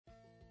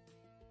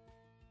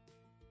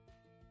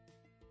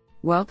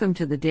Welcome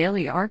to the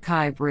Daily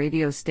Archive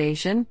radio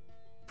station,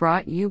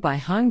 brought you by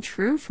Hung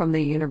Tru from the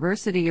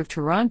University of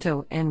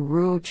Toronto and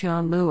Ruo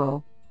Chan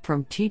Luo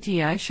from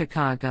TTI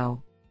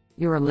Chicago.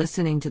 You are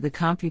listening to the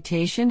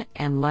Computation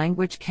and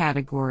Language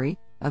category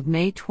of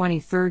May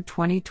 23,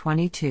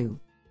 2022.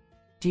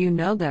 Do you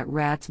know that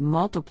rats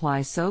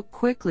multiply so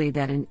quickly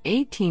that in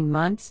 18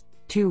 months,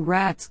 2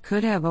 rats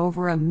could have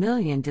over 1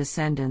 million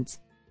descendants?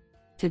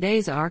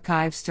 Today's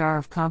archive star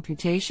of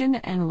computation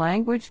and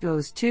language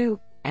goes to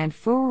and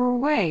Fu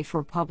Wei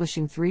for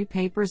publishing 3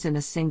 papers in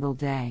a single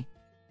day.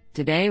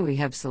 Today we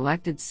have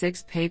selected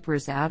 6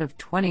 papers out of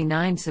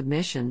 29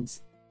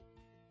 submissions.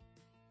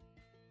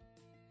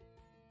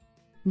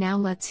 Now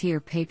let's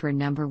hear paper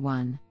number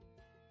 1.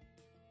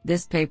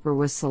 This paper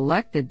was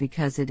selected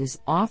because it is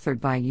authored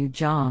by Yu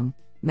Zhang,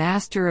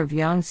 Master of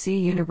Yangtze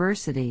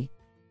University,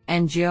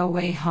 and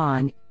Jiawei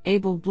Han,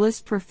 Abel Bliss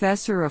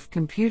Professor of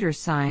Computer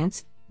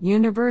Science,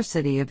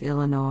 University of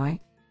Illinois.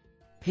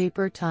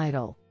 Paper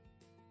title: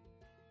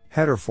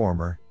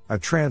 Heteroformer, a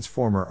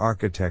transformer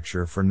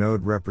architecture for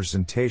node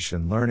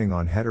representation learning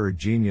on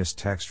heterogeneous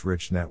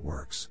text-rich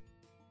networks.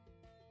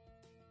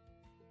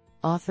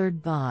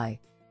 Authored by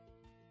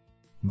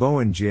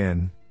Bowen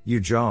Jin, Yu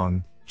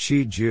Zhang,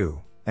 Qi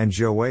Zhu, and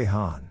Jiawei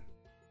Han.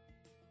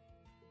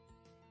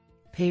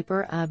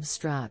 Paper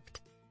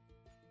abstract: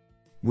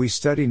 We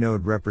study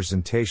node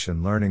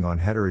representation learning on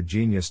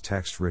heterogeneous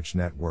text-rich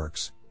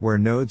networks, where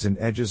nodes and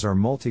edges are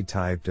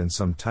multi-typed and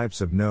some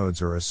types of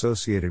nodes are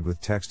associated with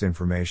text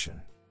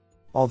information.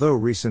 Although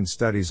recent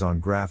studies on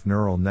graph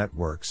neural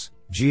networks,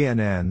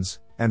 GNNs,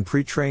 and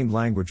pre-trained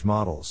language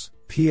models,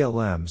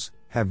 PLMs,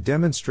 have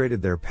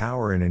demonstrated their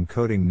power in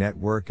encoding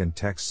network and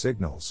text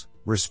signals,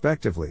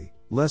 respectively,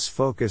 less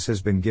focus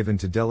has been given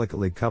to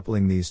delicately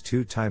coupling these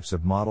two types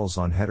of models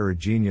on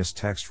heterogeneous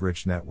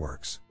text-rich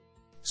networks.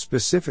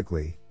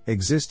 Specifically,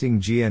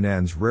 existing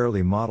GNNs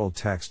rarely model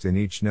text in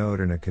each node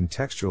in a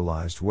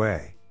contextualized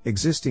way.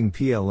 Existing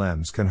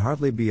PLMs can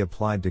hardly be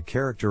applied to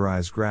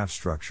characterize graph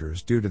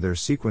structures due to their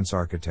sequence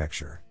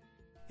architecture.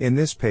 In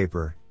this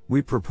paper,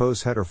 we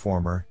propose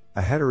Heteroformer,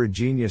 a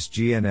heterogeneous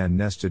GNN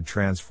nested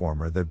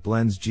transformer that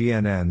blends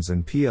GNNs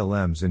and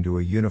PLMs into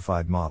a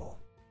unified model.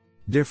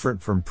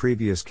 Different from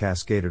previous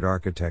cascaded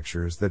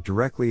architectures that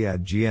directly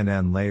add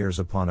GNN layers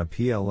upon a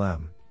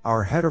PLM,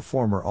 our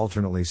Heteroformer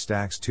alternately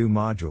stacks 2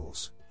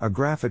 modules, a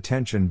graph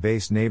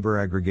attention-based neighbor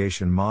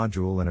aggregation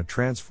module and a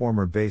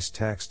transformer-based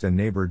text and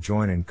neighbor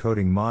join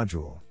encoding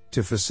module,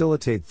 to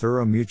facilitate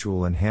thorough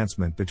mutual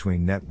enhancement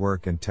between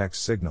network and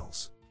text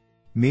signals.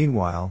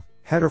 Meanwhile,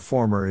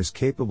 Heteroformer is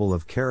capable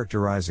of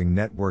characterizing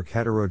network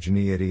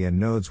heterogeneity and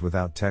nodes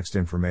without text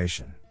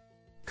information.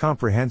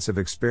 Comprehensive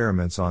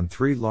experiments on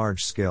 3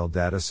 large-scale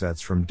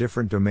datasets from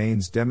different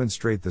domains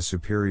demonstrate the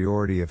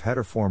superiority of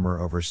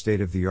Heteroformer over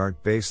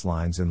state-of-the-art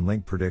baselines in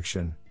link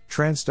prediction,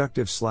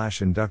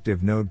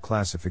 transductive/inductive node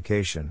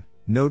classification,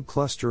 node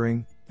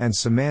clustering, and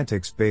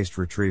semantics-based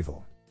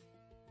retrieval.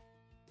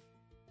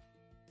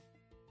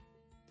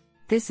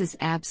 This is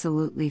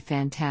absolutely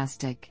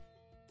fantastic.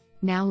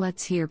 Now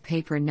let's hear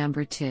paper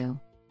number 2.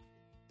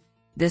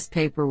 This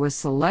paper was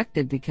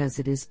selected because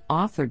it is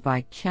authored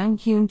by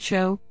Kyung-Hyun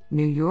Cho,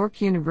 New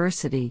York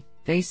University,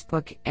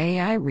 Facebook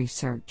AI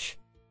Research.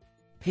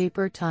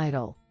 Paper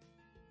title: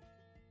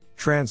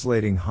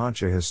 Translating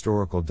Hancha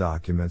Historical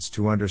Documents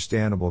to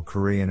Understandable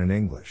Korean and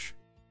English.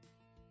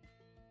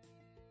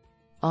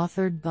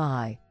 Authored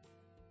by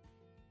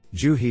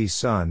Joo-hee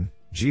Sun,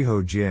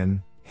 Jiho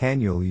Jin,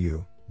 Hanyul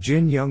Yu,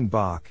 Jin Young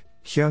Bak,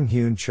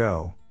 Kyung-Hyun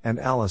Cho, and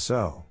Alice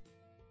O.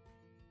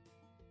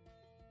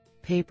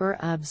 Paper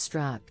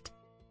abstract: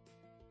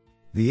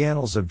 The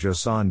Annals of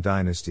Joseon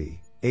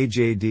Dynasty,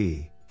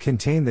 AJD,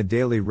 contain the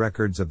daily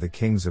records of the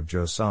kings of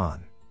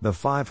Joseon, the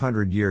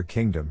 500-year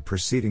kingdom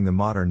preceding the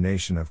modern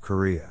nation of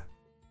Korea.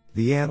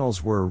 The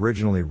annals were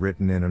originally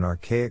written in an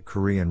archaic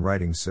Korean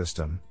writing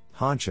system,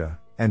 Hancha,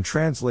 and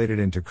translated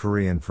into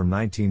Korean from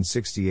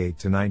 1968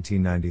 to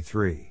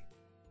 1993.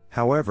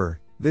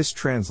 However, this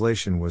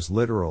translation was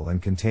literal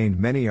and contained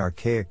many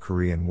archaic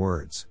Korean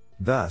words.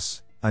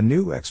 Thus, a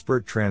new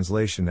expert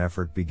translation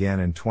effort began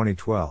in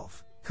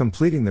 2012,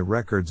 completing the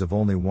records of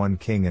only one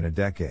king in a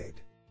decade.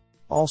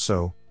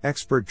 Also,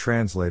 expert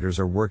translators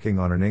are working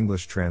on an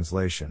English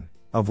translation,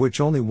 of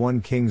which only one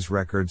king's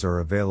records are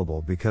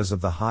available because of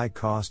the high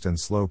cost and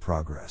slow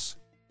progress.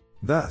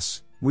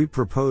 Thus, we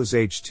propose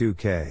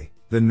H2K,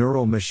 the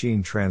neural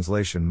machine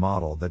translation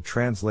model that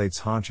translates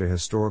Hancha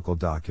historical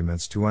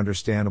documents to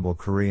understandable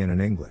Korean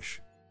and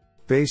English.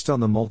 Based on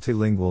the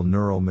multilingual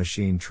neural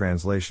machine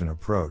translation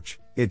approach,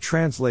 it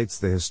translates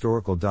the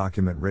historical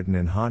document written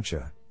in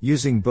Hancha,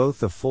 using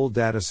both the full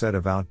dataset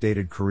of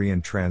outdated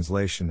Korean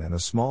translation and a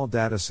small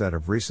dataset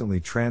of recently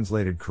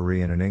translated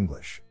Korean and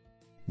English.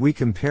 We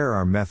compare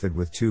our method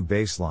with 2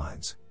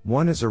 baselines.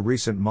 One is a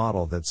recent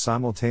model that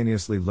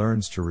simultaneously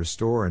learns to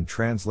restore and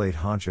translate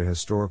Hancha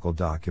historical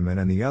document,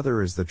 and the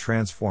other is the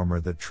transformer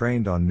that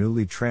trained on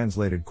newly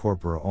translated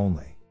corpora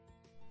only.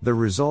 The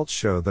results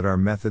show that our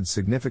method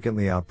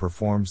significantly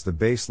outperforms the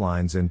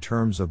baselines in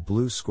terms of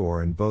BLEU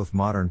score in both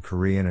modern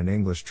Korean and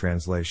English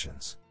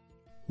translations.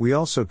 We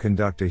also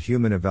conduct a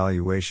human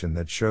evaluation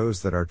that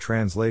shows that our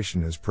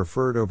translation is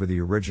preferred over the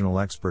original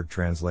expert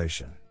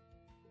translation.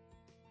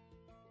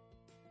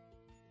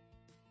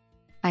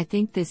 I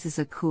think this is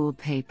a cool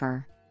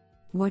paper.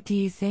 What do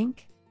you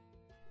think?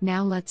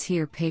 Now let's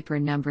hear paper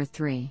number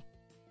 3.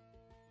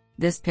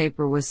 This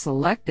paper was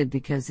selected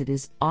because it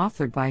is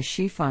authored by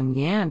Shifeng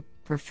Yan,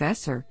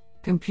 Professor,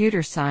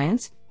 Computer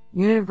Science,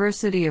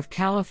 University of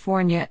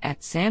California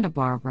at Santa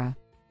Barbara,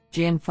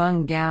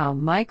 Jianfeng Gao,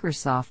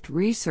 Microsoft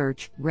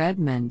Research,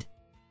 Redmond,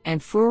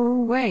 and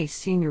Furu Wei,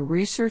 Senior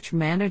Research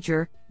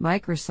Manager,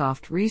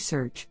 Microsoft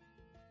Research.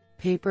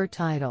 Paper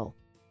title: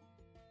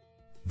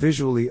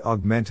 Visually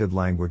Augmented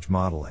Language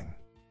Modeling.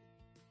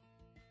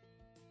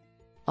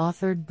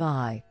 Authored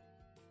by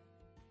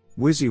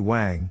Wizhi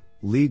Wang,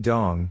 Li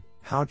Dong,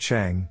 Hao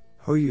Cheng,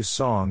 Hoyu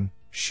Song,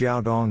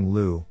 Xiaodong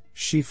Liu,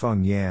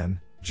 Shifeng Yan,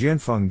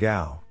 Jianfeng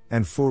Gao,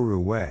 and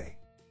Furu Wei.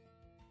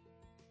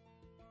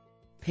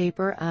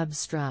 Paper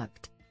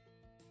abstract: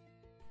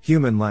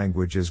 Human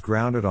language is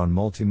grounded on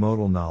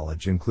multimodal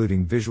knowledge,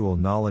 including visual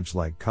knowledge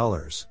like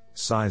colors,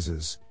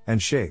 sizes,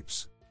 and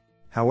shapes.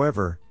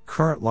 However,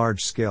 current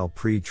large-scale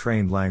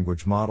pre-trained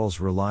language models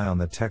rely on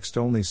the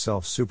text-only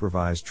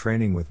self-supervised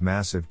training with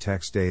massive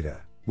text data,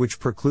 which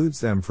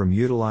precludes them from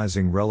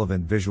utilizing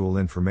relevant visual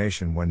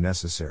information when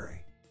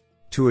necessary.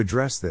 To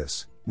address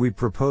this, we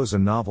propose a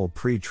novel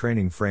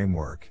pre-training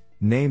framework,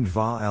 named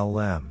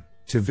VA-LM,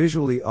 to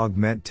visually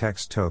augment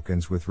text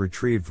tokens with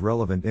retrieved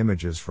relevant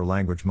images for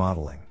language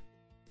modeling.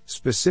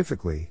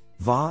 Specifically,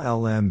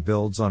 VA-LM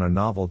builds on a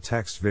novel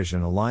text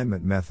vision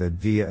alignment method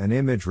via an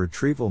image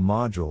retrieval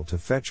module to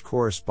fetch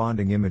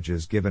corresponding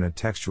images given a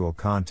textual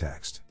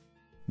context.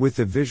 With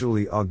the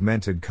visually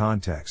augmented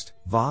context,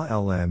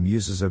 VA-LM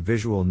uses a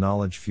visual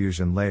knowledge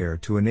fusion layer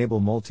to enable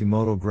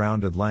multimodal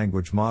grounded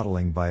language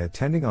modeling by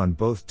attending on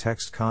both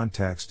text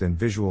context and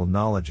visual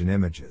knowledge in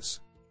images.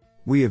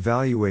 We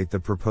evaluate the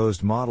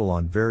proposed model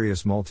on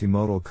various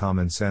multimodal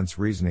common sense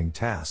reasoning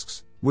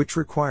tasks, which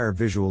require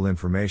visual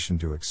information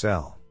to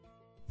excel.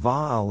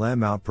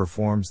 VA-LM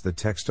outperforms the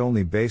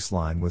text-only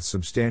baseline with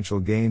substantial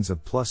gains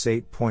of plus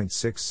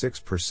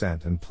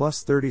 8.66% and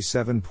plus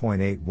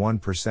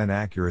 37.81%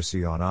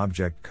 accuracy on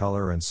object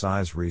color and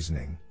size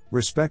reasoning,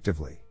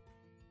 respectively.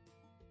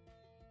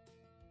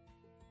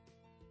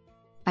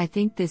 I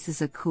think this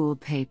is a cool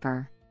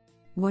paper.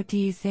 What do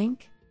you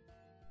think?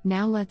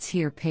 Now let's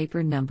hear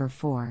paper number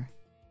 4.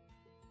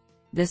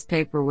 This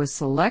paper was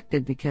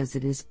selected because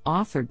it is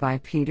authored by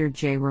Peter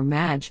J.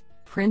 Ramage,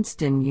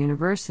 Princeton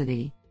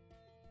University.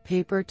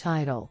 Paper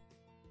title: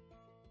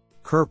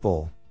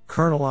 KERPL,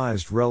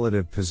 Kernelized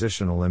Relative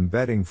Positional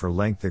Embedding for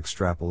Length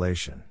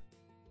Extrapolation.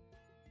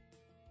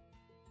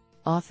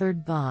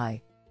 Authored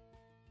by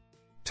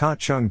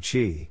Ta-Chung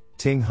Chi,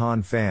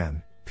 Ting-Han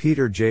Fan,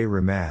 Peter J.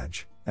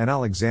 Ramage, and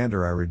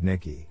Alexander I.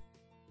 Rudnicki.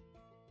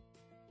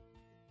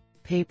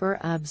 Paper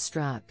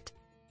abstract: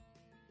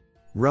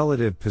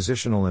 Relative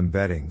positional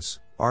embeddings,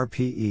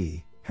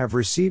 RPE, have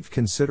received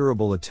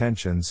considerable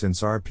attention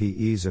since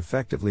RPEs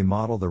effectively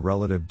model the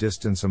relative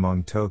distance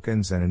among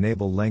tokens and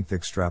enable length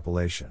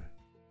extrapolation.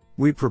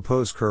 We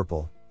propose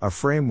KERPL, a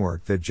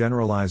framework that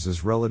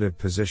generalizes relative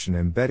position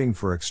embedding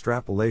for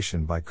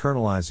extrapolation by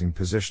kernelizing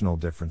positional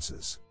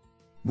differences.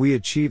 We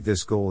achieve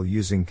this goal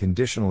using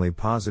conditionally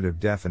positive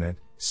definite,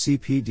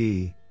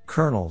 CPD,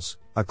 kernels,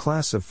 a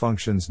class of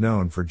functions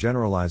known for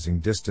generalizing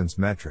distance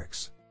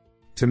metrics.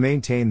 To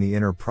maintain the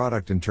inner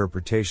product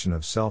interpretation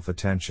of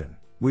self-attention,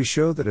 we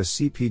show that a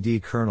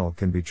CPD kernel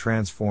can be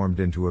transformed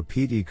into a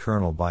PD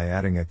kernel by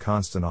adding a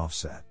constant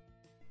offset.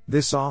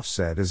 This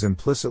offset is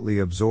implicitly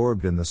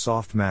absorbed in the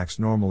softmax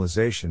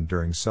normalization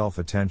during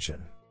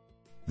self-attention.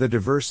 The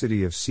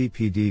diversity of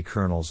CPD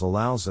kernels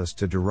allows us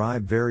to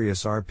derive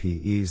various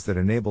RPEs that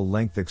enable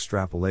length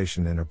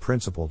extrapolation in a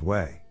principled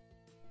way.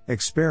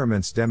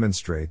 Experiments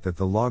demonstrate that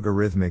the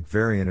logarithmic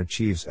variant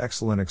achieves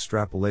excellent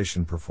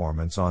extrapolation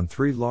performance on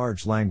 3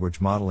 large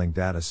language modeling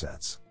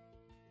datasets.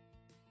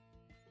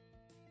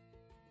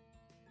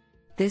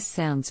 This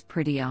sounds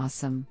pretty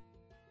awesome.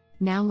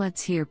 Now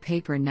let's hear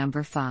paper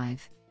number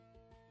 5.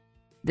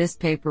 This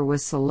paper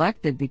was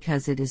selected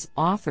because it is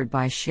authored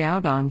by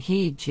Xiaodong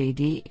He,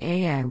 JD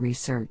AI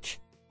Research.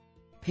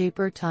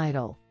 Paper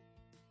title: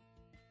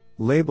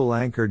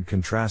 Label-Anchored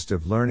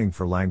Contrastive Learning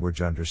for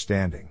Language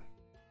Understanding.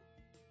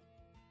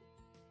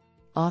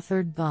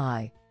 Authored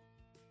by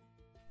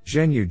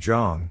Zhenyu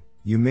Zhang,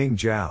 Yuming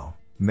Zhao,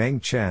 Meng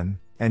Chen,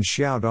 and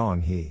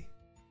Xiaodong He.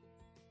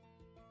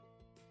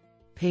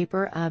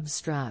 Paper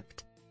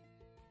abstract: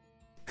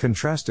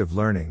 Contrastive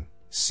learning,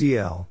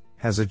 CL,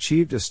 has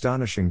achieved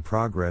astonishing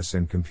progress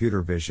in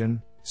computer vision,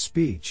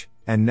 speech,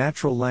 and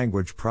natural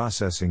language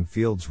processing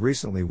fields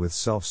recently with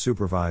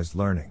self-supervised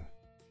learning.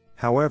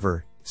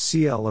 However,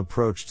 CL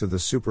approach to the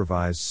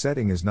supervised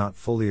setting is not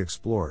fully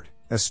explored,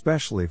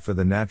 especially for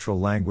the natural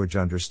language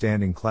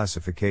understanding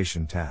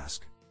classification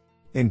task.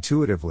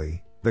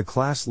 Intuitively, The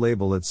class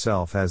label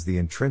itself has the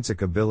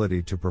intrinsic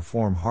ability to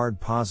perform hard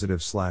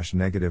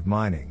positive/negative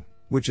mining,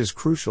 which is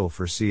crucial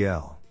for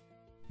CL.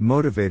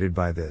 Motivated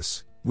by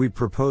this, we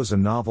propose a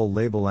novel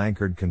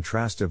label-anchored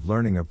contrastive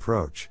learning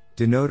approach,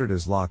 denoted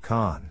as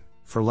LACON,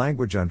 for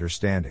language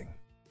understanding.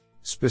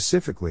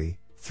 Specifically,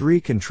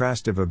 3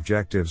 contrastive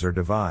objectives are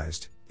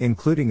devised,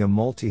 including a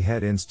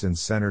multi-head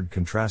instance-centered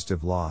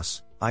contrastive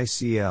loss,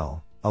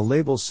 ICL, a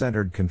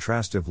label-centered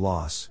contrastive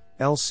loss,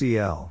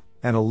 LCL,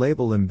 and a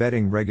label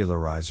embedding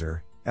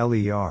regularizer,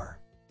 LER.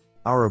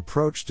 Our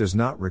approach does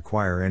not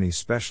require any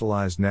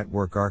specialized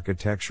network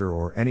architecture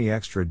or any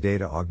extra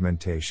data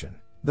augmentation,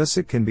 thus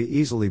it can be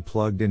easily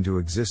plugged into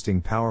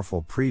existing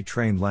powerful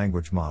pre-trained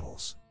language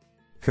models.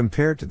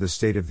 Compared to the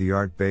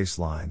state-of-the-art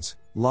baselines,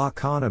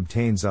 LACON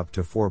obtains up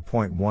to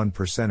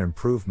 4.1%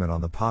 improvement on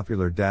the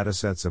popular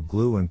datasets of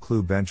GLUE and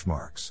CLUE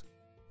benchmarks.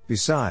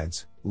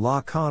 Besides,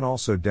 LACON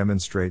also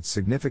demonstrates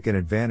significant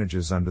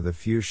advantages under the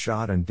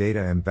few-shot and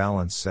data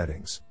imbalance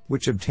settings,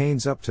 which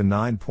obtains up to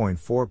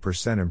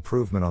 9.4%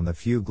 improvement on the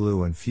few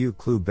GLUE and few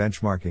CLUE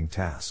benchmarking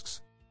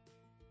tasks.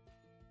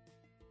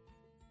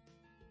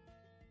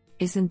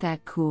 Isn't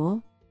that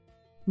cool?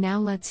 Now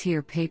let's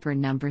hear paper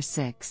number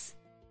 6.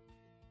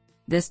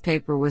 This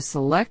paper was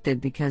selected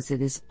because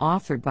it is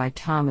authored by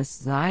Thomas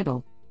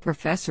Seidel,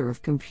 Professor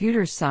of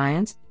Computer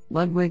Science,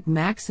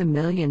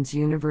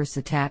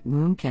 Ludwig-Maximilians-Universität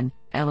München,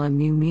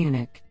 LMU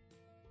Munich.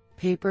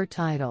 Paper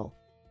title: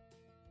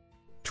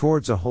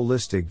 Towards a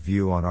Holistic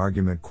View on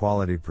Argument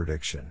Quality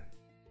Prediction.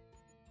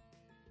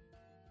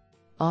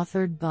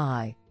 Authored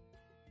by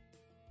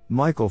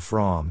Michael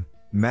Fromm,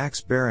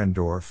 Max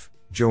Behrendorf,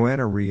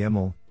 Joanna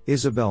Riemel,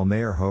 Isabel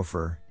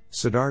Meyerhofer,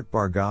 Siddharth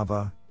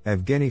Bhargava,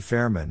 Evgeny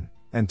Fairman,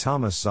 and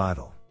Thomas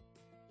Seidel.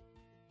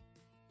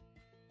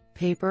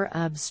 Paper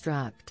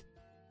abstract: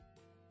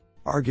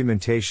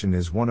 Argumentation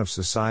is one of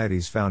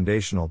society's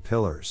foundational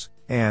pillars,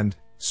 and,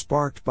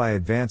 sparked by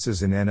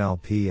advances in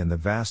NLP and the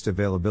vast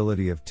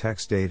availability of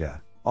text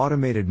data,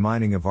 automated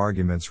mining of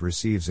arguments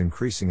receives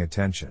increasing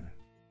attention.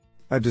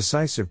 A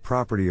decisive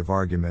property of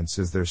arguments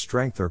is their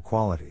strength or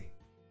quality.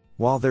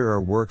 While there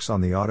are works on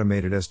the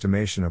automated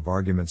estimation of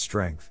argument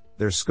strength,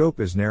 their scope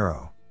is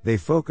narrow. They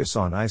focus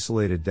on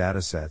isolated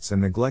datasets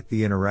and neglect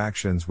the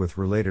interactions with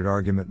related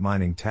argument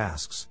mining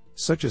tasks,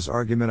 such as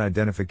argument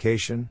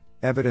identification,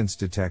 evidence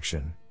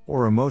detection,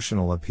 or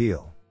emotional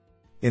appeal.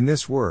 In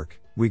this work,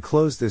 we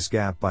close this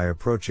gap by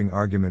approaching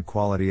argument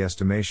quality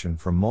estimation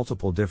from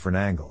multiple different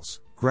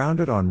angles.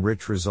 Grounded on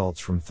rich results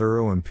from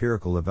thorough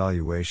empirical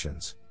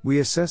evaluations, we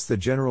assess the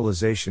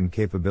generalization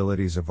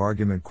capabilities of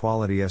argument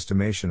quality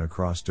estimation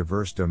across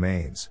diverse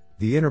domains,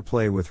 the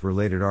interplay with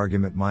related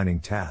argument mining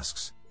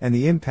tasks, and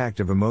the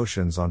impact of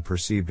emotions on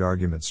perceived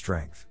argument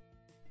strength.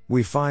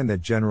 We find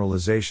that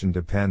generalization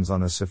depends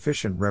on a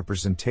sufficient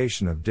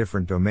representation of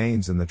different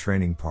domains in the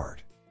training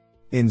part.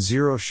 In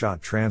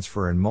zero-shot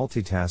transfer and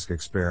multitask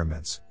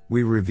experiments,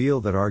 we reveal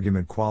that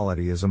argument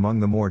quality is among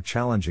the more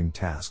challenging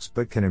tasks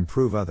but can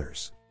improve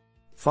others.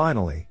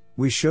 Finally,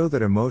 we show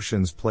that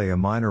emotions play a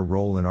minor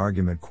role in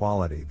argument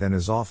quality than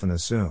is often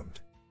assumed.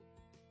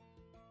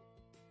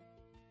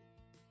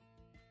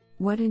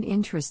 What an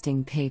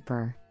interesting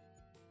paper.